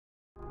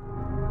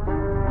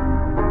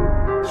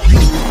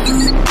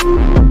Hey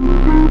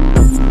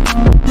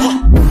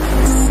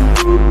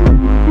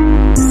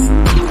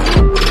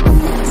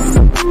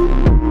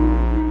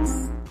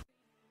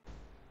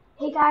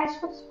guys,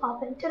 what's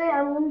poppin'? Today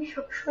I'm going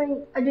to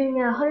be doing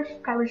a 100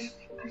 subscribers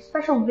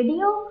special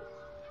video.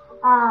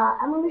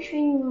 I'm going to be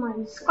showing you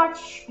my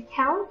Scotch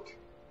account.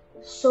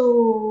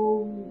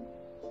 So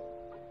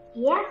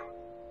yeah,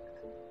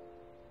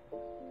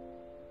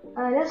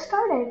 let's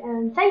start it.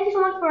 And thank you so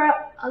much for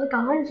like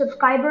 100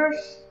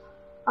 subscribers.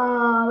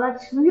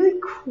 That's really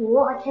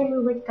cool. I can't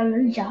believe like I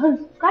reached 100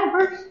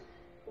 subscribers.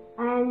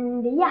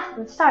 And yeah,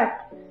 let's start.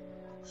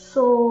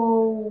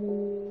 So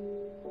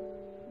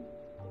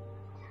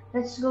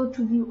let's go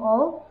to view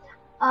all.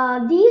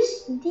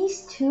 These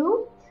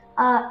two,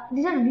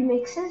 these are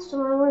remixes, so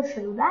I'm going to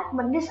show you that.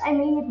 But this I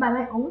made it by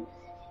my own.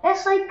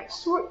 It's like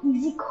super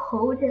easy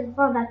code. It's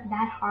not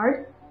that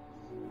hard.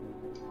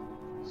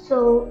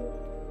 So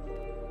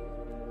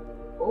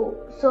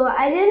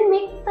I didn't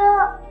make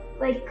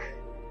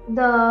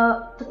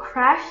the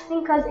crash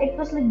thing because it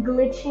was like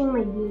glitching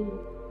my game.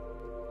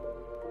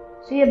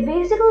 So yeah,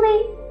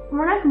 basically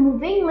we're not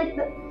moving. Like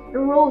the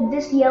road,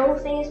 this yellow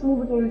thing is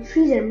moving, and the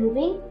trees are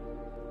moving.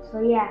 So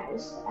yeah,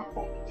 this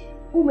effect.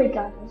 Oh my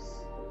goodness.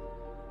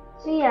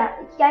 So yeah,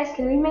 you guys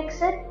can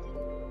remix it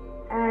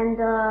and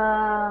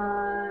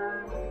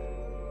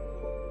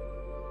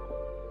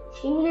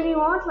change it if you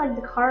want, like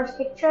the cars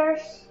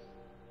pictures.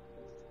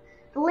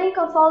 The link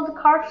of all the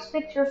cars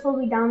pictures will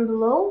be down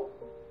below.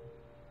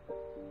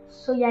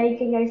 So yeah, you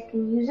guys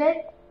can use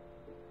it.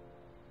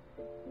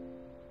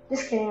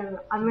 Just kidding,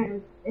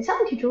 it's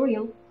not a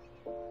tutorial.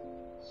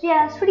 So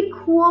yeah, it's pretty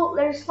cool.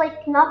 There's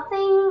like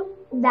nothing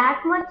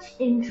that much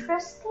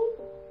interesting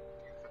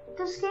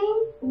this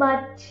game,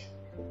 but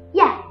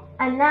yeah.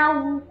 And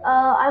now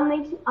I'm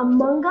making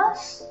Among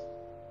Us.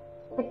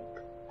 Like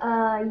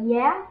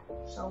yeah.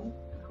 So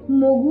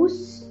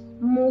Mogus,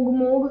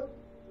 Mog.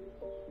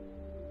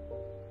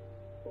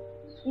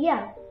 So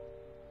yeah.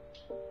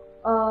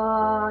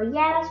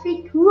 Yeah, that's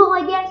pretty cool,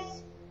 I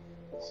guess.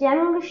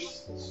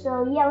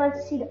 So yeah,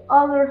 let's see the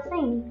other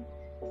thing.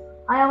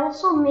 I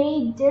also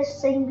made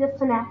this sing the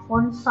FNAF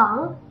 1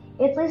 song.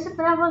 It plays the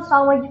FNAF 1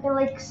 song where you can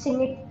like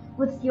sing it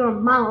with your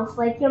mouth.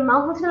 Like your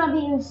mouth is gonna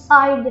be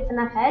inside the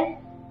FNAF head.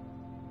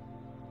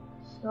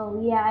 So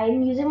yeah,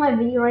 I'm using my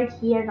video right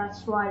here,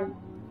 that's why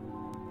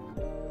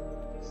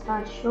it's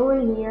not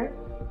showing here.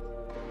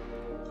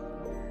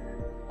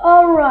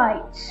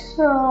 Alright,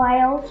 so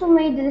I also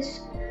made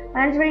this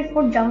Mandatory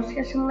for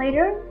Jumpscare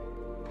Simulator.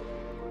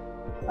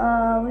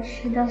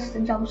 Which does the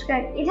jump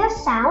scare. It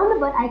has sound,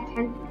 but I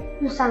can't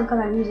use sound because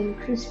I'm using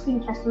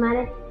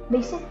Screencast-O-Matic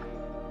Basic.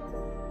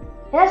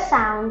 It has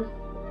sound.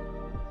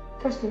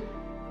 Trust me.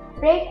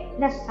 Right?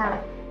 It has sound.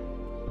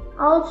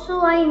 Also,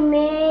 I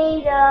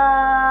made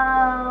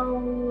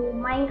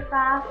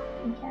Minecraft.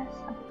 Yes.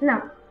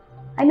 No,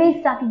 I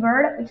made Flappy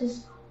Bird, which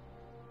is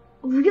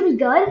really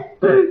good.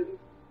 You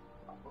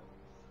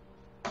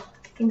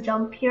can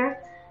jump here,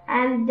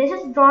 and this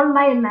is drawn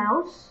by a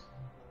mouse.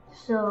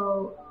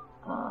 So.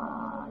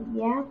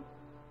 Yeah,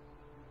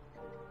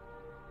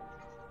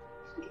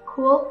 it's pretty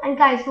cool. And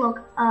guys,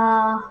 look,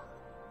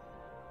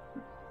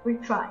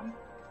 retry.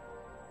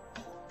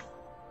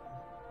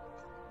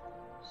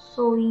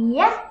 So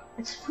yeah,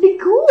 it's pretty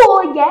cool,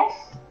 I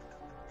guess.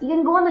 You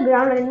can go on the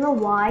ground. I don't know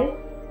why.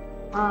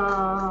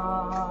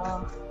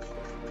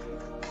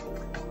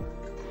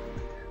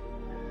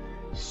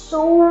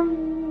 So,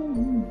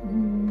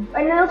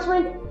 and also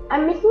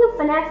I'm making a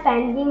FNAF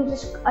fan game,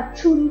 just a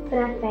 2D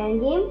FNAF fan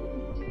game.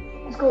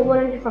 Let's go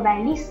 100 for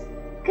bandies.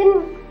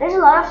 There's a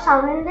lot of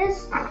sound in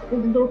this.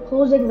 The door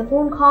closing, the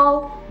phone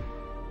call,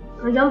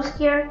 a jump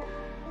scare.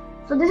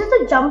 So this is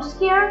the jump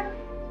scare.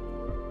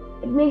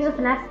 It makes a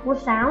FNAF 4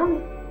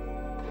 sound.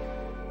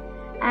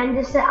 And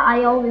this is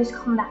I always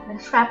come back. The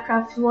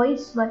Trap's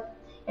voice, but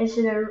it's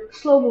in a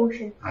slow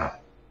motion.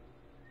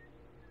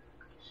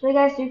 So you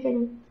guys, you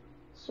can.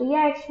 So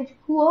yeah, it's pretty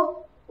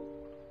cool.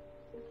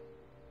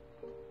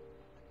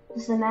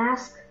 This is a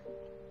mask.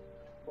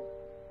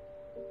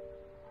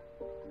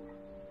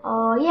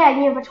 Yeah, and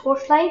you have a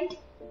torchlight.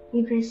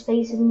 You press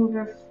space and move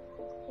your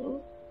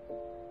thing.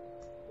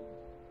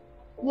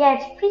 Yeah,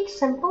 it's pretty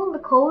simple, the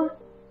code.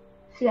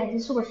 So yeah,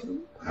 it's super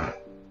simple.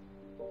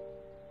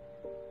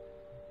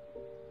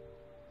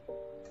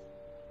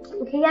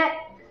 Okay, yeah.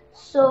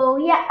 So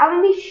yeah,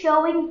 I'm gonna be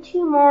showing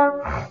 2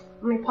 more of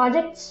my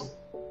projects.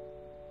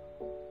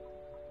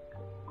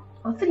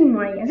 Oh, 3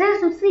 more, I guess.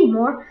 There's 3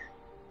 more.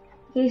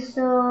 Okay,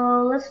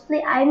 so let's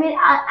play.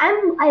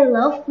 I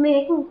love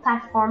making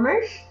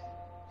platformers.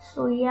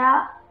 So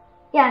yeah,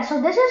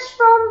 so this is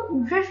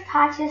from Drift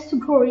Hatch's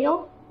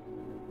tutorial.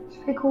 It's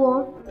pretty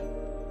cool.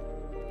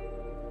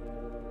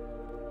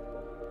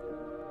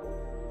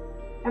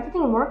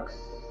 Everything works.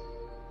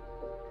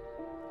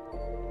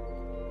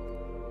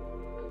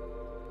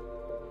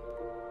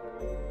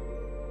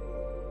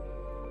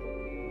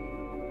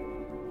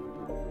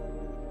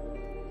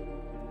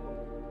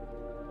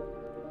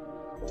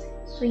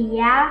 So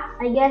yeah,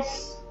 I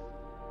guess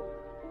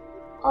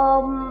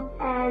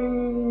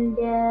And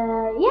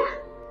yeah,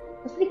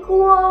 that's pretty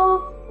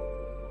cool.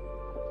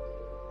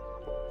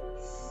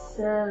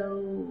 So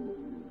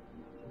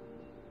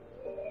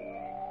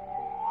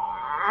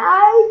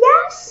I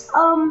guess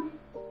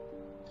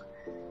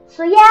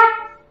so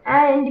yeah,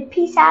 and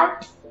peace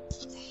out.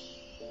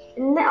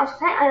 And then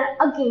also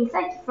again,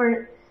 thank you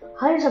for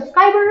 100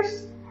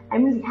 subscribers.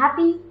 I'm really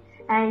happy.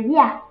 And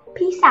yeah,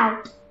 peace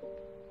out.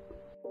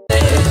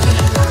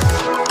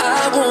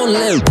 I won't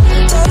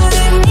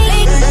let